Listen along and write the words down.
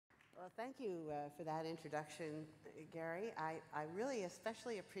Thank you for that introduction, Gary. I really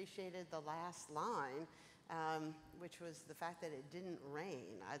especially appreciated the last line, which was the fact that it didn't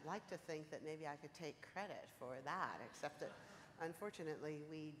rain. I'd like to think that maybe I could take credit for that, except that unfortunately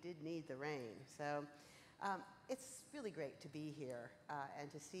we did need the rain. So it's really great to be here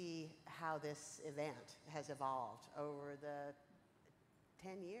and to see how this event has evolved over the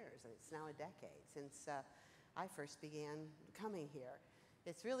 10 years, and it's now a decade since I first began coming here.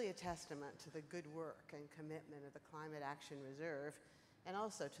 It's really a testament to the good work and commitment of the Climate Action Reserve, and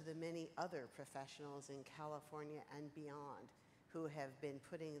also to the many other professionals in California and beyond who have been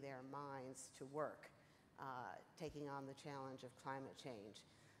putting their minds to work, taking on the challenge of climate change.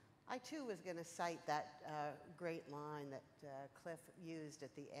 I too was going to cite that great line that Cliff used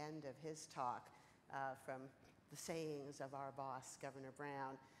at the end of his talk from the sayings of our boss, Governor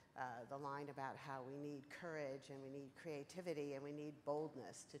Brown, the line about how we need courage and we need creativity and we need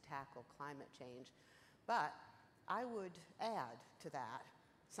boldness to tackle climate change. But I would add to that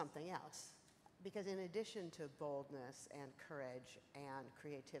something else, because in addition to boldness and courage and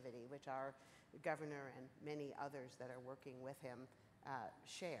creativity, which our governor and many others that are working with him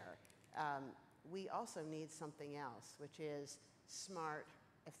share, we also need something else, which is smart,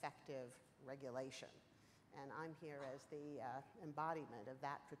 effective regulation. And I'm here as the embodiment of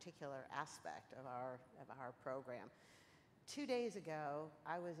that particular aspect of our program. 2 days ago,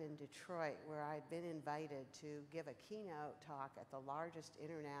 I was in Detroit, where I'd been invited to give a keynote talk at the largest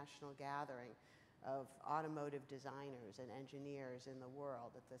international gathering of automotive designers and engineers in the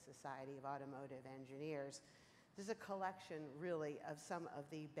world, at the Society of Automotive Engineers. This is a collection, really, of some of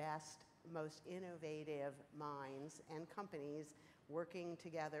the best, most innovative minds and companies working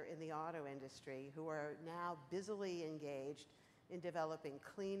together in the auto industry who are now busily engaged in developing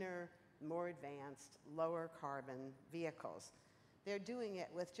cleaner, more advanced, lower carbon vehicles. They're doing it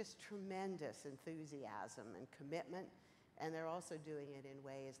with just tremendous enthusiasm and commitment, and they're also doing it in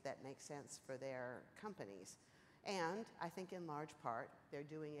ways that make sense for their companies. And I think in large part, they're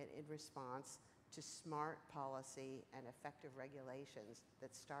doing it in response to smart policy and effective regulations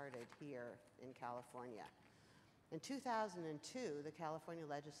that started here in California. In 2002, the California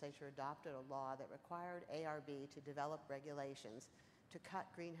legislature adopted a law that required ARB to develop regulations to cut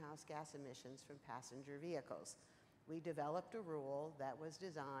greenhouse gas emissions from passenger vehicles. We developed a rule that was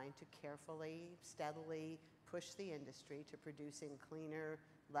designed to carefully, steadily push the industry to producing cleaner,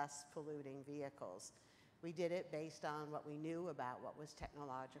 less polluting vehicles. We did it based on what we knew about what was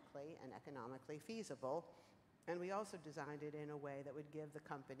technologically and economically feasible, and we also designed it in a way that would give the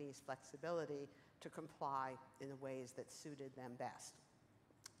companies flexibility to comply in the ways that suited them best.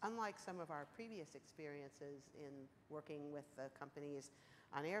 Unlike some of our previous experiences in working with the companies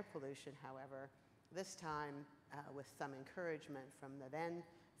on air pollution, however, this time with some encouragement from the then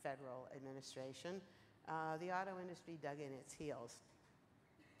federal administration, the auto industry dug in its heels.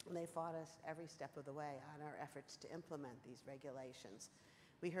 And they fought us every step of the way on our efforts to implement these regulations.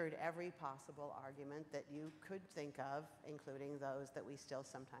 We heard every possible argument that you could think of, including those that we still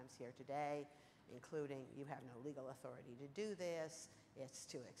sometimes hear today, including you have no legal authority to do this, it's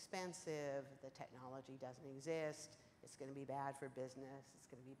too expensive, the technology doesn't exist, it's going to be bad for business, it's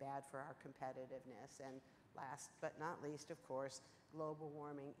going to be bad for our competitiveness, and last but not least, of course, global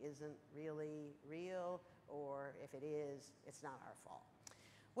warming isn't really real, or if it is, it's not our fault.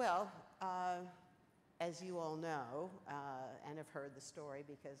 Well, as you all know, and have heard the story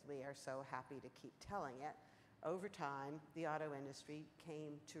because we are so happy to keep telling it, over time, the auto industry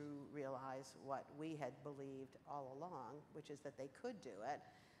came to realize what we had believed all along, which is that they could do it.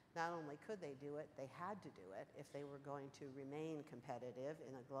 Not only could they do it, they had to do it if they were going to remain competitive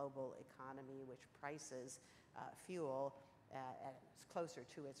in a global economy which prices fuel closer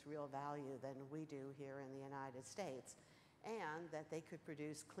to its real value than we do here in the United States, and that they could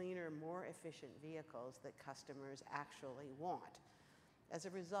produce cleaner, more efficient vehicles that customers actually want. As a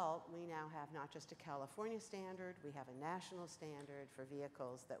result, we now have not just a California standard, we have a national standard for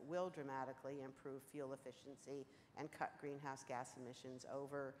vehicles that will dramatically improve fuel efficiency and cut greenhouse gas emissions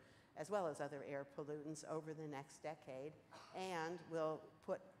over, as well as other air pollutants, over the next decade, and will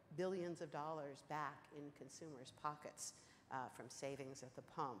put billions of dollars back in consumers' pockets from savings at the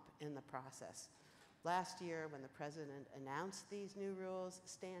pump in the process. Last year, when the president announced these new rules,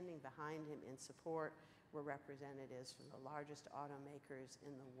 standing behind him in support were representatives from the largest automakers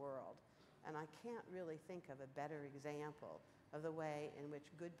in the world. And I can't really think of a better example of the way in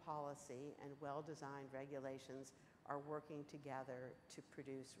which good policy and well-designed regulations are working together to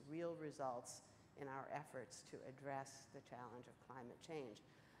produce real results in our efforts to address the challenge of climate change.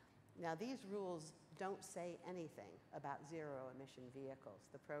 Now, these rules don't say anything about zero-emission vehicles,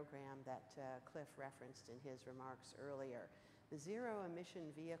 the program that Cliff referenced in his remarks earlier. The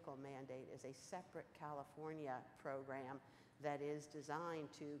zero-emission vehicle mandate is a separate California program that is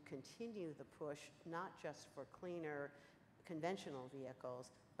designed to continue the push not just for cleaner conventional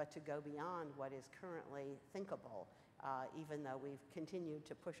vehicles, but to go beyond what is currently thinkable, even though we've continued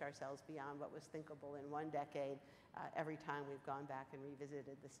to push ourselves beyond what was thinkable in one decade every time we've gone back and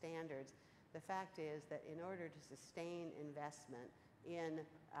revisited the standards. The fact is that in order to sustain investment in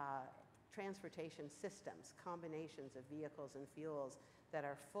transportation systems, combinations of vehicles and fuels that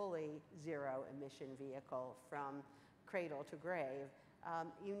are fully zero-emission vehicle from cradle to grave,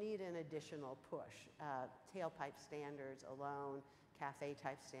 you need an additional push. Tailpipe standards alone,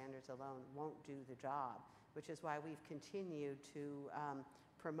 CAFE-type standards alone won't do the job, which is why we've continued to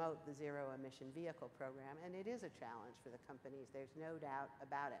promote the zero-emission vehicle program, and it is a challenge for the companies, there's no doubt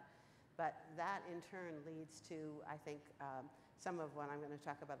about it. But that in turn leads to, I think, some of what I'm going to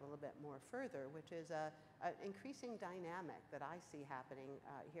talk about a little bit more further, which is an increasing dynamic that I see happening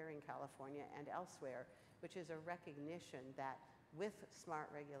here in California and elsewhere, which is a recognition that with smart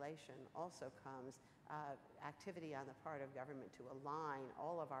regulation also comes activity on the part of government to align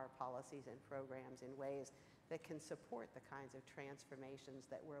all of our policies and programs in ways that can support the kinds of transformations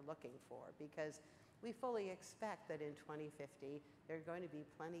that we're looking for. Because we fully expect that in 2050, there are going to be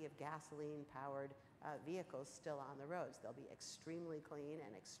plenty of gasoline-powered vehicles still on the roads. They'll be extremely clean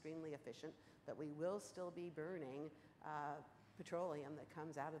and extremely efficient, but we will still be burning petroleum that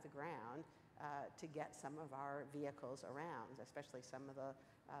comes out of the ground to get some of our vehicles around, especially some of the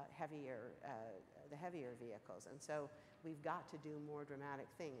heavier vehicles. And so we've got to do more dramatic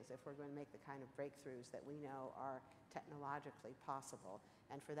things if we're going to make the kind of breakthroughs that we know are technologically possible.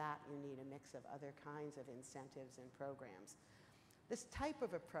 And for that, you need a mix of other kinds of incentives and programs. This type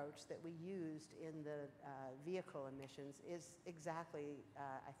of approach that we used in the vehicle emissions is exactly,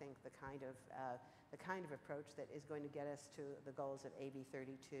 I think, the kind of approach that is going to get us to the goals of AB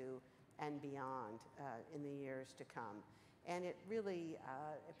 32 and beyond in the years to come. And it really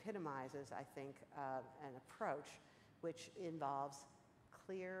epitomizes, I think, an approach which involves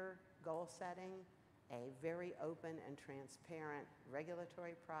clear goal setting, a very open and transparent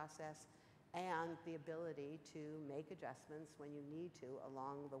regulatory process, and the ability to make adjustments when you need to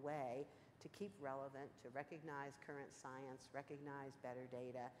along the way to keep relevant, to recognize current science, recognize better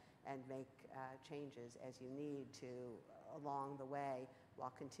data, and make changes as you need to along the way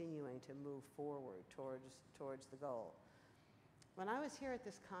while continuing to move forward towards the goal. When I was here at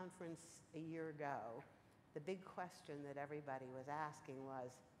this conference a year ago, the big question that everybody was asking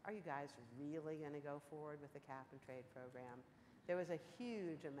was, are you guys really going to go forward with the cap and trade program? There was a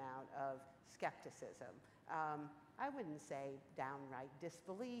huge amount of skepticism. I wouldn't say downright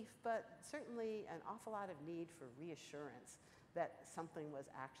disbelief, but certainly an awful lot of need for reassurance that something was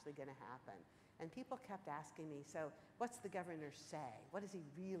actually going to happen. And people kept asking me, so what's the governor say? What has he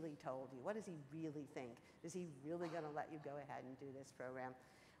really told you? What does he really think? Is he really going to let you go ahead and do this program?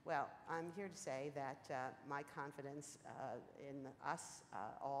 Well, I'm here to say that my confidence in us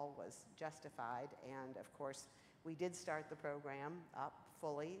all was justified, and of course, we did start the program up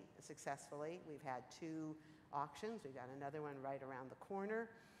fully, successfully. We've had 2 auctions. We've got another one right around the corner.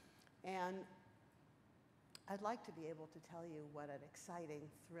 And I'd like to be able to tell you what an exciting,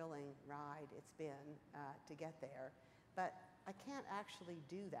 thrilling ride it's been to get there. But I can't actually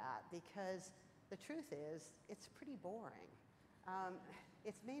do that because the truth is, it's pretty boring.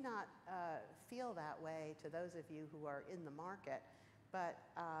 It may not feel that way to those of you who are in the market, but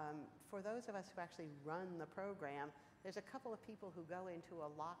for those of us who actually run the program, there's a couple of people who go into a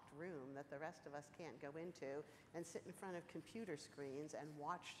locked room that the rest of us can't go into and sit in front of computer screens and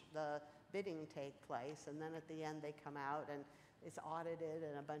watch the bidding take place, and then at the end they come out and it's audited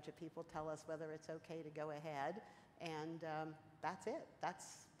and a bunch of people tell us whether it's okay to go ahead, and that's it.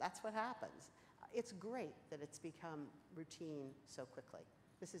 That's what happens. It's great that it's become routine so quickly.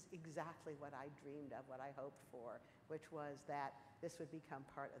 This is exactly what I dreamed of, what I hoped for, which was that this would become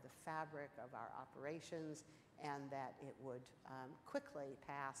part of the fabric of our operations and that it would quickly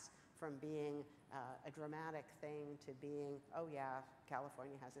pass from being a dramatic thing to being, oh yeah,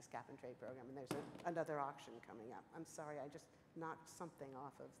 California has this cap and trade program and there's another auction coming up. I'm sorry, I just knocked something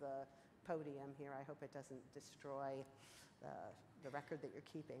off of the podium here. I hope it doesn't destroy the record that you're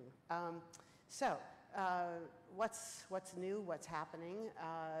keeping. What's new, what's happening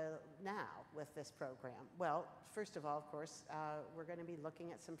now with this program? Well, first of all, of course, we're going to be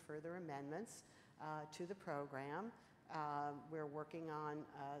looking at some further amendments to the program. We're working on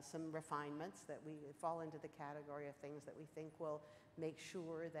some refinements that we fall into the category of things that we think will make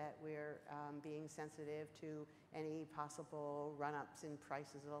sure that we're being sensitive to any possible run-ups in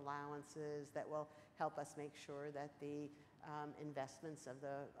prices of allowances, that will help us make sure that the investments of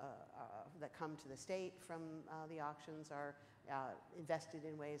that come to the state from the auctions are invested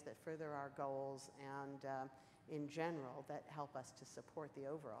in ways that further our goals and in general that help us to support the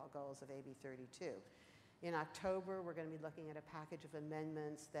overall goals of AB 32. In October, we're going to be looking at a package of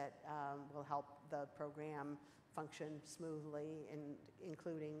amendments that will help the program function smoothly,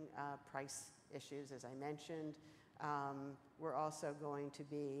 including price issues, as I mentioned. We're also going to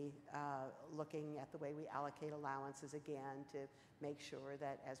be looking at the way we allocate allowances again to make sure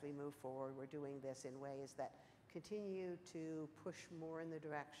that as we move forward, we're doing this in ways that continue to push more in the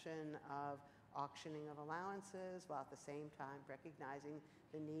direction of auctioning of allowances, while at the same time recognizing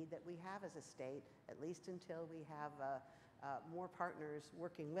the need that we have as a state, at least until we have more partners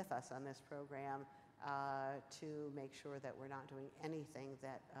working with us on this program to make sure that we're not doing anything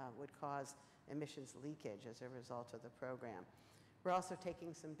that would cause emissions leakage as a result of the program. We're also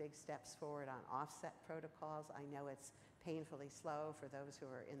taking some big steps forward on offset protocols. I know it's painfully slow for those who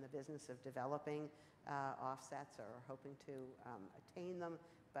are in the business of developing offsets or are hoping to attain them,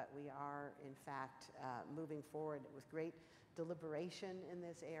 but we are, in fact, moving forward with great deliberation in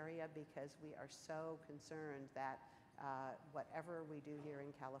this area because we are so concerned that whatever we do here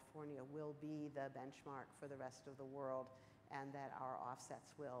in California will be the benchmark for the rest of the world, and that our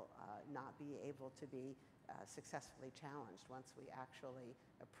offsets will not be able to be successfully challenged once we actually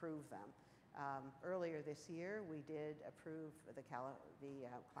approve them. Earlier this year, we did approve the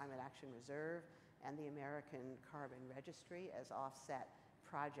Climate Action Reserve and the American Carbon Registry as offset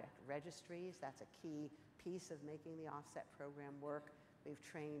project registries. That's a key piece of making the offset program work. We've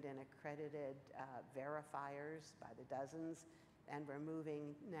trained and accredited verifiers by the dozens, and we're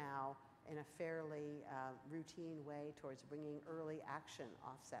moving now in a fairly routine way towards bringing early action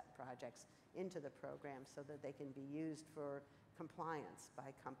offset projects into the program so that they can be used for compliance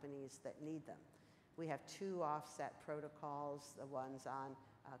by companies that need them. We have two offset protocols, the ones on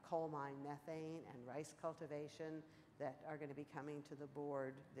coal mine methane and rice cultivation, that are going to be coming to the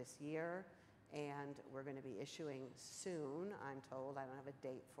board this year, and we're going to be issuing soon, I'm told, I don't have a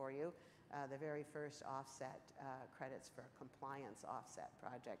date for you, the very first offset credits for a compliance offset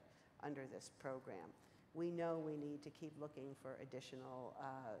project under this program. We know we need to keep looking for additional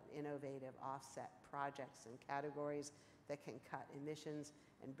innovative offset projects and categories that can cut emissions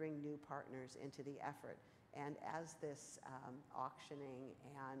and bring new partners into the effort. And as this auctioning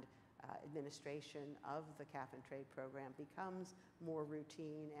and administration of the cap and trade program becomes more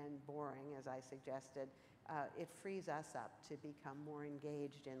routine and boring, as I suggested, it frees us up to become more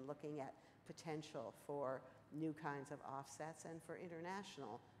engaged in looking at potential for new kinds of offsets and for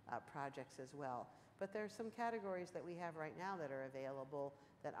international projects as well. But there are some categories that we have right now that are available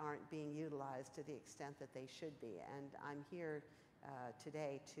that aren't being utilized to the extent that they should be. And I'm here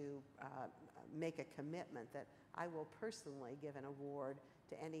today to make a commitment that I will personally give an award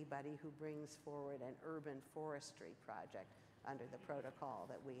to anybody who brings forward an urban forestry project under the protocol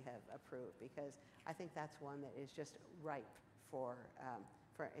that we have approved, because I think that's one that is just ripe for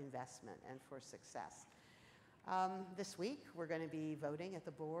investment and for success. This week, we're going to be voting at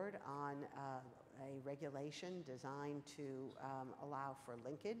the board on a regulation designed to allow for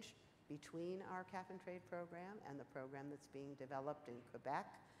linkage between our cap and trade program and the program that's being developed in Quebec.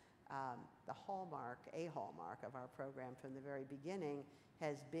 A hallmark of our program from the very beginning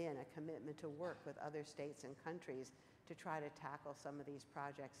has been a commitment to work with other states and countries to try to tackle some of these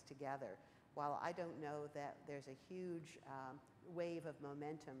projects together. While I don't know that there's a huge wave of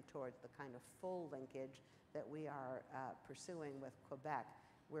momentum towards the kind of full linkage that we are pursuing with Quebec,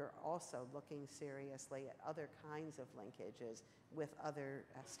 we're also looking seriously at other kinds of linkages with other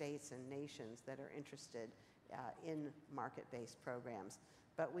states and nations that are interested in market-based programs.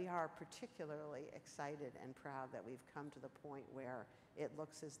 But we are particularly excited and proud that we've come to the point where it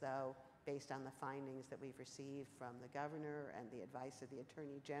looks as though, based on the findings that we've received from the governor and the advice of the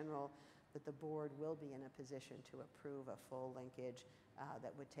Attorney General, that the board will be in a position to approve a full linkage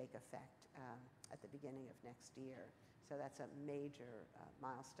that would take effect at the beginning of next year. So that's a major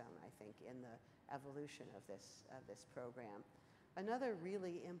milestone, I think, in the evolution of this program. Another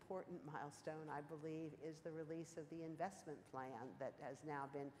really important milestone, I believe, is the release of the investment plan that has now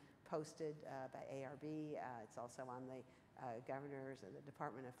been posted by ARB. It's also on the governor's and the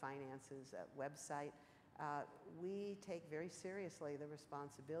Department of Finance's website. We take very seriously the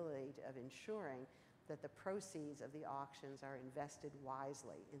responsibility of ensuring that the proceeds of the auctions are invested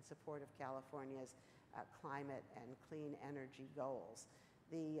wisely in support of California's climate and clean energy goals.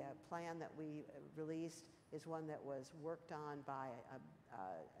 The plan that we released is one that was worked on by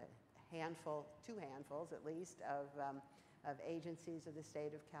two handfuls at least, of agencies of the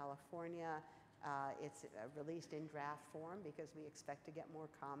state of California. It's released in draft form because we expect to get more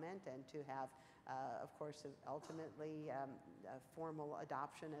comment and to have, of course, ultimately a formal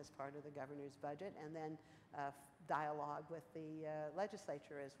adoption as part of the governor's budget, and then dialogue with the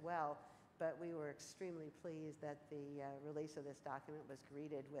legislature as well. But we were extremely pleased that the release of this document was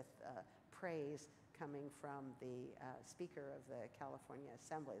greeted with praise coming from the Speaker of the California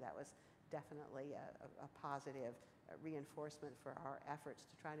Assembly. That was definitely a positive reinforcement for our efforts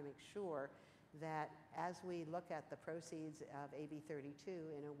to try to make sure that as we look at the proceeds of AB 32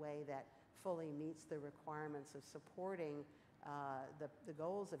 in a way that fully meets the requirements of supporting the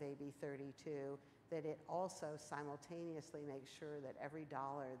goals of AB 32, that it also simultaneously makes sure that every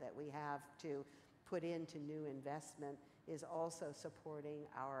dollar that we have to put into new investment is also supporting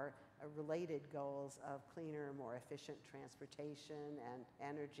our related goals of cleaner, more efficient transportation and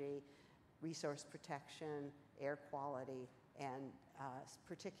energy, resource protection, air quality, and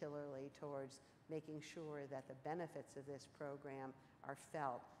particularly towards making sure that the benefits of this program are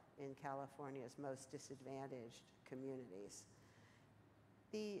felt in California's most disadvantaged communities.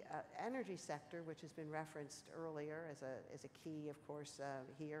 The energy sector, which has been referenced earlier as a key, of course,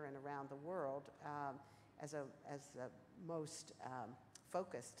 here and around the world, as a most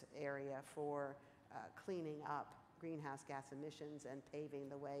focused area for cleaning up greenhouse gas emissions and paving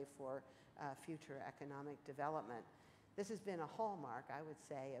the way for future economic development. This has been a hallmark, I would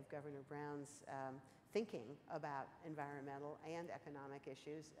say, of Governor Brown's thinking about environmental and economic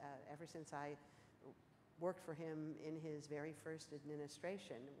issues ever since I worked for him in his very first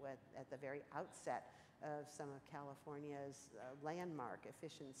administration at the very outset of some of California's landmark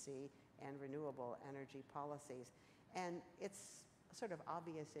efficiency and renewable energy policies. And it's sort of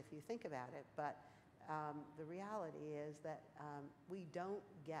obvious if you think about it, but the reality is that we don't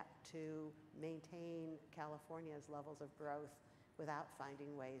get to maintain California's levels of growth without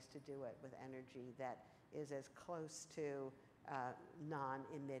finding ways to do it with energy that is as close to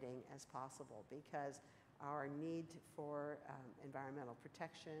non-emitting as possible, because our need for environmental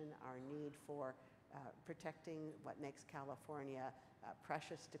protection, our need for protecting what makes California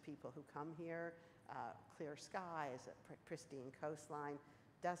precious to people who come here, clear skies, a pristine coastline,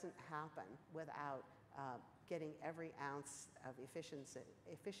 doesn't happen without getting every ounce of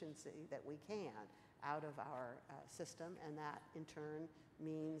efficiency that we can out of our system, and that in turn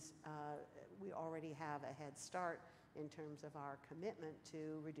means we already have a head start in terms of our commitment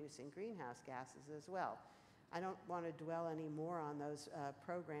to reducing greenhouse gases as well. I don't want to dwell any more on those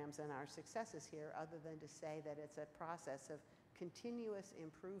programs and our successes here, other than to say that it's a process of continuous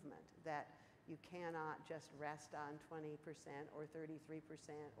improvement, that you cannot just rest on 20% or 33%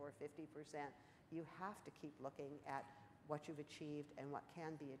 or 50%. You have to keep looking at what you've achieved and what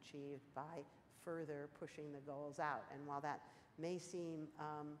can be achieved by further pushing the goals out. And while that may seem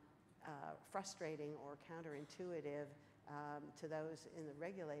frustrating or counterintuitive to those in the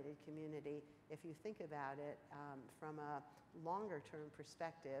regulated community, if you think about it from a longer-term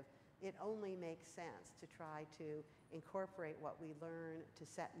perspective, it only makes sense to try to incorporate what we learn to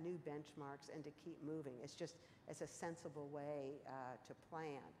set new benchmarks and to keep moving. It's a sensible way to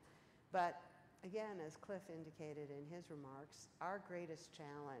plan. But again, as Cliff indicated in his remarks, our greatest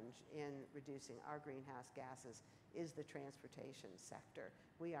challenge in reducing our greenhouse gases is the transportation sector.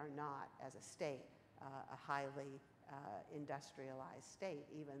 We are not, as a state, a highly industrialized state,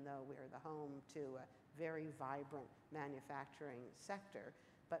 even though we're the home to a very vibrant manufacturing sector.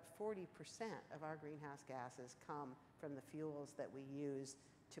 But 40% of our greenhouse gases come from the fuels that we use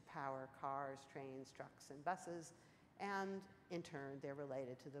to power cars, trains, trucks, and buses. And in turn, they're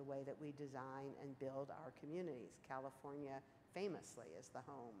related to the way that we design and build our communities. California famously is the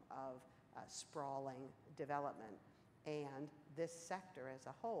home of sprawling development. And this sector as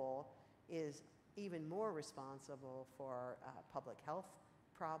a whole is even more responsible for public health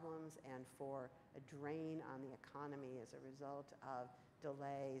problems and for a drain on the economy as a result of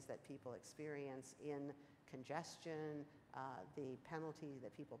delays that people experience in congestion, the penalty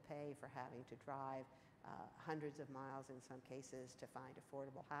that people pay for having to drive hundreds of miles in some cases to find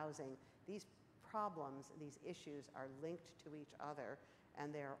affordable housing. These problems, these issues are linked to each other,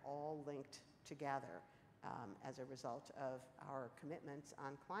 and they're all linked together as a result of our commitments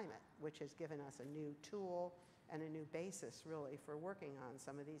on climate, which has given us a new tool and a new basis really for working on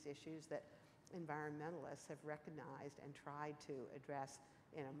some of these issues that environmentalists have recognized and tried to address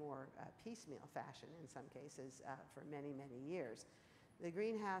in a more piecemeal fashion in some cases for many, many years. The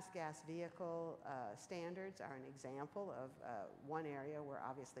greenhouse gas vehicle standards are an example of one area where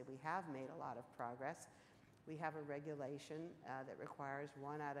obviously we have made a lot of progress. We have a regulation that requires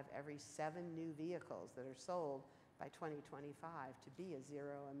 1 out of every 7 new vehicles that are sold by 2025 to be a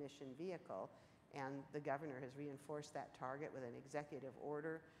zero-emission vehicle. And the governor has reinforced that target with an executive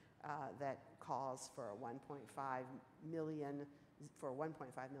order that calls for 1.5 million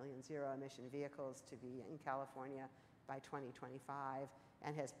zero-emission vehicles to be in California by 2025,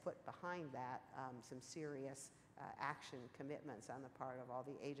 and has put behind that some serious action commitments on the part of all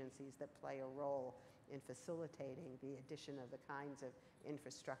the agencies that play a role in facilitating the addition of the kinds of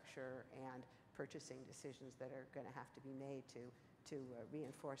infrastructure and purchasing decisions that are going to have to be made to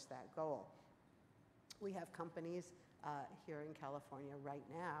reinforce that goal. We have companies here in California right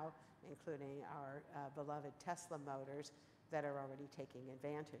now, including our beloved Tesla Motors, that are already taking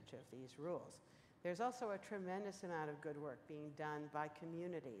advantage of these rules. There's also a tremendous amount of good work being done by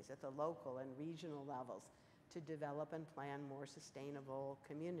communities at the local and regional levels to develop and plan more sustainable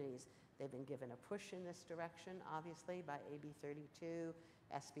communities. They've been given a push in this direction, obviously, by AB 32,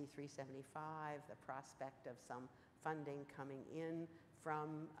 SB 375, the prospect of some funding coming in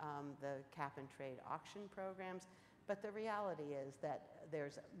from the cap-and-trade auction programs. But the reality is that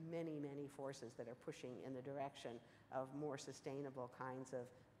there's many, many forces that are pushing in the direction of more sustainable kinds of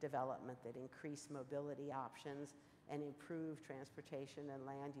development that increase mobility options and improve transportation and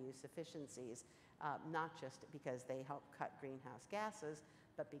land use efficiencies, not just because they help cut greenhouse gases,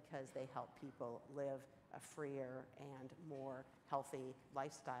 but because they help people live a freer and more healthy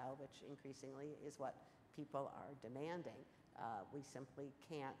lifestyle, which increasingly is what people are demanding. We simply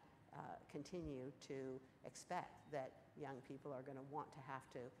can't continue to expect that young people are going to want to have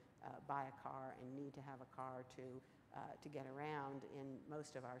to buy a car and need to have a car to get around in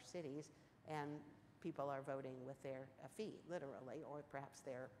most of our cities, and people are voting with their feet, literally, or perhaps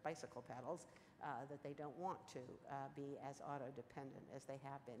their bicycle pedals, that they don't want to be as auto-dependent as they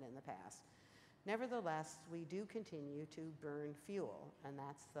have been in the past. Nevertheless, we do continue to burn fuel, and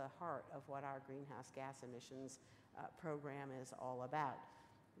that's the heart of what our greenhouse gas emissions program is all about.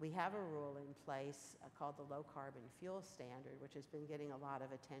 We have a rule in place called the Low Carbon Fuel Standard, which has been getting a lot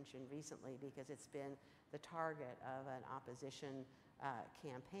of attention recently because it's been the target of an opposition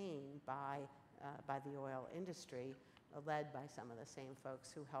campaign by the oil industry, led by some of the same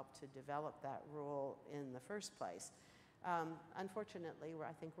folks who helped to develop that rule in the first place. Unfortunately,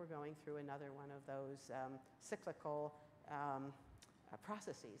 I think we're going through another one of those cyclical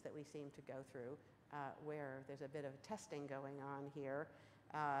processes that we seem to go through, where there's a bit of testing going on here.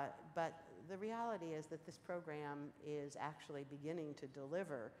 But the reality is that this program is actually beginning to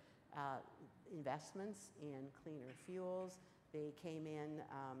deliver investments in cleaner fuels. They came in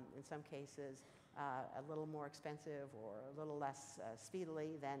some cases, a little more expensive or a little less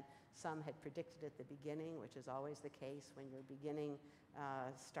speedily than some had predicted at the beginning, which is always the case when you're beginning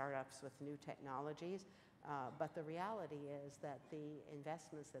startups with new technologies. But the reality is that the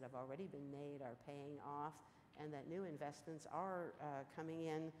investments that have already been made are paying off, and that new investments are coming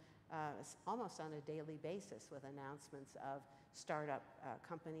in almost on a daily basis with announcements of startup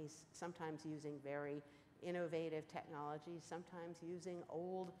companies, sometimes using very innovative technologies, sometimes using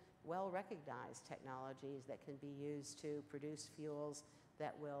old, well-recognized technologies that can be used to produce fuels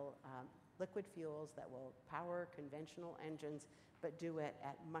that will, liquid fuels that will power conventional engines, but do it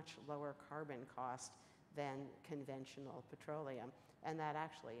at much lower carbon cost than conventional petroleum. And that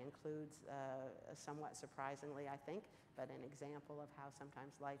actually includes, somewhat surprisingly, I think, but an example of how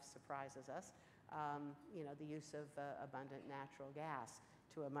sometimes life surprises us, the use of abundant natural gas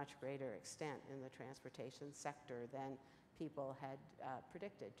to a much greater extent in the transportation sector than people had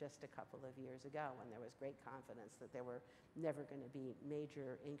predicted just a couple of years ago, when there was great confidence that there were never going to be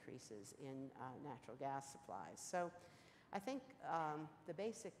major increases in natural gas supplies. So I think the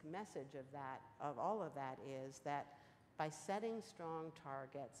basic message of all of that is that by setting strong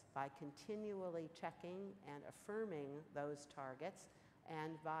targets, by continually checking and affirming those targets,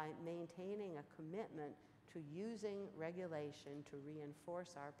 and by maintaining a commitment to using regulation to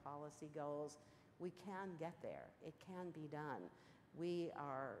reinforce our policy goals, we can get there. It can be done. We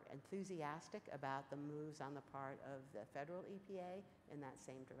are enthusiastic about the moves on the part of the federal EPA in that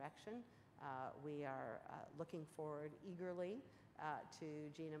same direction. We are looking forward eagerly to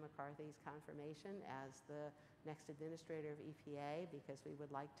Gina McCarthy's confirmation as the next administrator of EPA, because we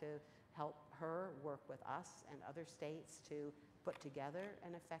would like to help her work with us and other states to put together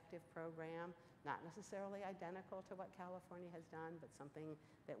an effective program, not necessarily identical to what California has done, but something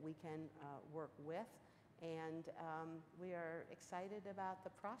that we can work with. And we are excited about the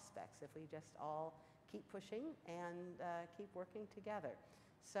prospects if we just all keep pushing and keep working together.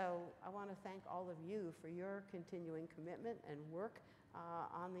 So I want to thank all of you for your continuing commitment and work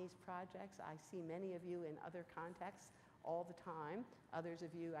on these projects. I see many of you in other contexts all the time. Others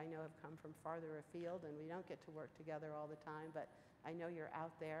of you I know have come from farther afield, and we don't get to work together all the time, but I know you're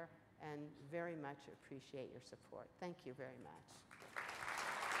out there and very much appreciate your support. Thank you very much.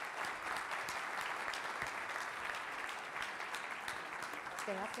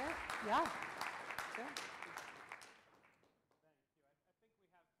 Stay up there? Yeah. Sure.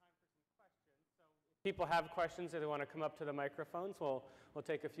 People have questions or they want to come up to the microphones, we'll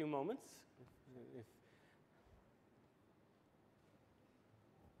take a few moments. If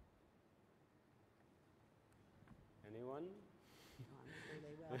anyone? Oh, I'm sure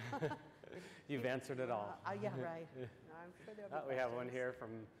they will. You've answered it all. Yeah, right. No, I'm sure there'll be We have one questions. here from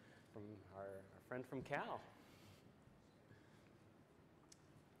our friend from Cal.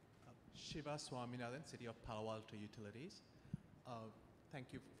 Shiva Swaminathan, City of Palo Alto Utilities. Thank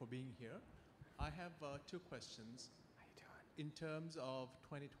you for being here. I have two questions. How you doing? In terms of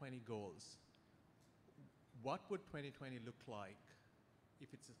 2020 goals, what would 2020 look like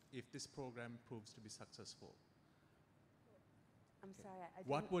if this program proves to be successful? I'm sorry, I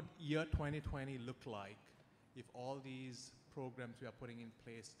What didn't- would year 2020 look like if all these programs we are putting in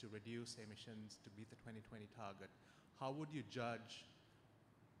place to reduce emissions to meet the 2020 target? How would you judge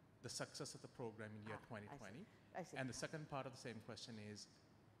the success of the program in year 2020? I see. And the second part of the same question is,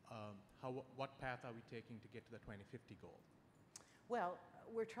 what path are we taking to get to the 2050 goal? Well,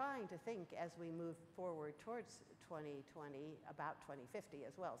 we're trying to think as we move forward towards 2020 about 2050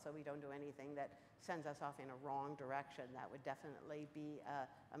 as well, so we don't do anything that sends us off in a wrong direction. That would definitely be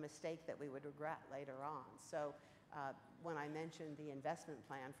a mistake that we would regret later on. So when I mentioned the investment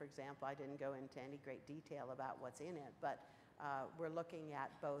plan, for example, I didn't go into any great detail about what's in it, but we're looking at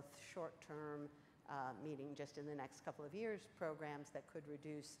both short-term, meaning just in the next couple of years, programs that could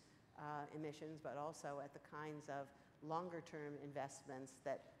reduce emissions, but also at the kinds of longer-term investments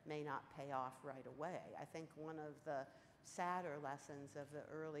that may not pay off right away. I think one of the sadder lessons of the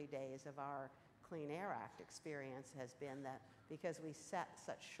early days of our Clean Air Act experience has been that because we set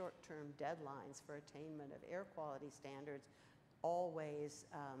such short-term deadlines for attainment of air quality standards, always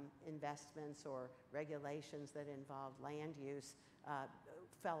investments or regulations that involve land use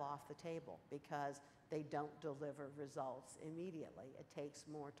fell off the table because they don't deliver results immediately. It takes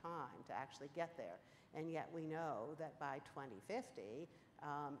more time to actually get there. And yet we know that by 2050,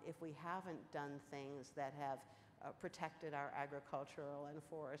 if we haven't done things that have protected our agricultural and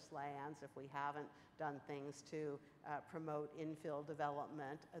forest lands, if we haven't done things to promote infill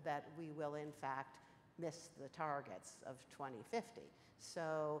development, that we will in fact miss the targets of 2050.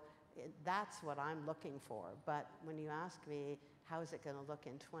 So that's what I'm looking for. But when you ask me, how is it going to look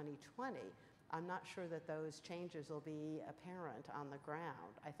in 2020? I'm not sure that those changes will be apparent on the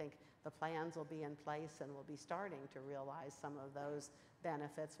ground. I think the plans will be in place and we'll be starting to realize some of those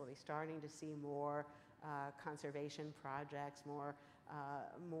benefits. We'll be starting to see more conservation projects, more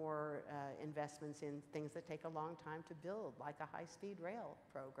investments in things that take a long time to build, like a high-speed rail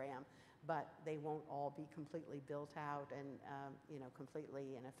program, but they won't all be completely built out and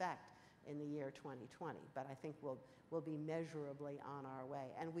completely in effect in the year 2020. But I think we'll be measurably on our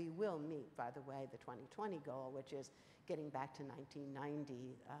way. And we will meet, by the way, the 2020 goal, which is getting back to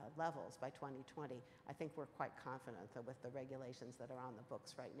 1990 levels by 2020. I think we're quite confident that with the regulations that are on the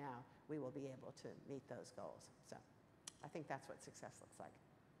books right now, we will be able to meet those goals. So I think that's what success looks like.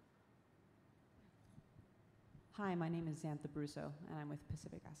 Hi, my name is Xantha Brusso, and I'm with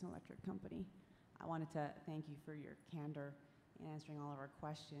Pacific Gas and Electric Company. I wanted to thank you for your candor in answering all of our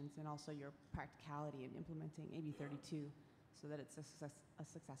questions and also your practicality in implementing AB 32 so that it's a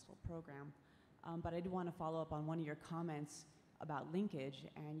successful program. But I do want to follow up on one of your comments about linkage,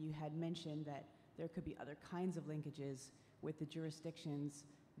 and you had mentioned that there could be other kinds of linkages with the jurisdictions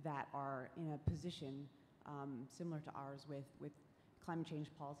that are in a position similar to ours with climate change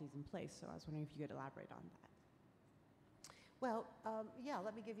policies in place. So I was wondering if you could elaborate on that. Well, yeah,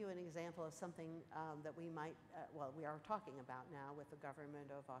 let me give you an example of something that we might, we are talking about now with the government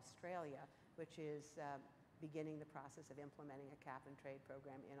of Australia, which is beginning the process of implementing a cap and trade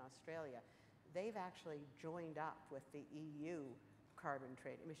program in Australia. They've actually joined up with the EU carbon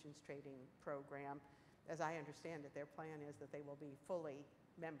trade, emissions trading program. As I understand it, their plan is that they will be fully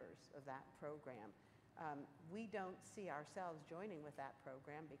members of that program. We don't see ourselves joining with that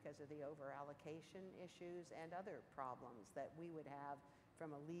program because of the over-allocation issues and other problems that we would have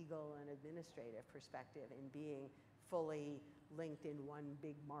from a legal and administrative perspective in being fully linked in one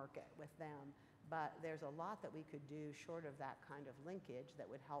big market with them. But there's a lot that we could do short of that kind of linkage that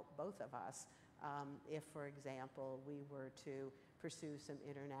would help both of us if, for example, we were to pursue some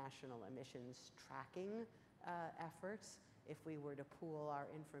international emissions tracking efforts. if we were to pool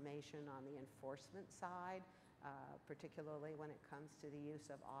our information on the enforcement side, particularly when it comes to the use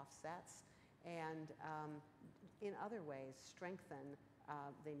of offsets, and in other ways strengthen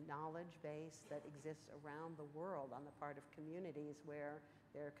the knowledge base that exists around the world on the part of communities where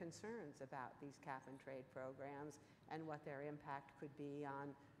there are concerns about these cap-and-trade programs and what their impact could be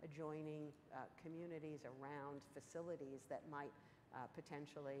on adjoining communities around facilities that might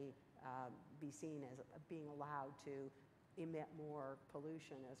potentially be seen as being allowed to emit more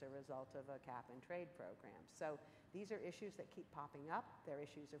pollution as a result of a cap-and-trade program. So these are issues that keep popping up. They're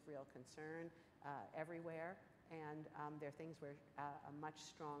issues of real concern everywhere, and they're things where a much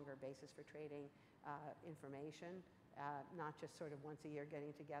stronger basis for trading information, not just sort of once a year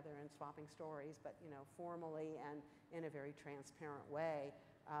getting together and swapping stories, but formally and in a very transparent way,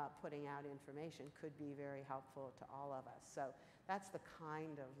 putting out information could be very helpful to all of us. So that's the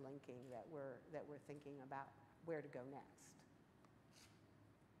kind of linking that we're thinking about where to go next.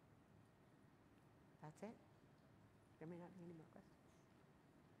 That's it. There may not be any more questions.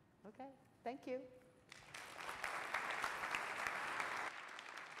 Okay, thank you.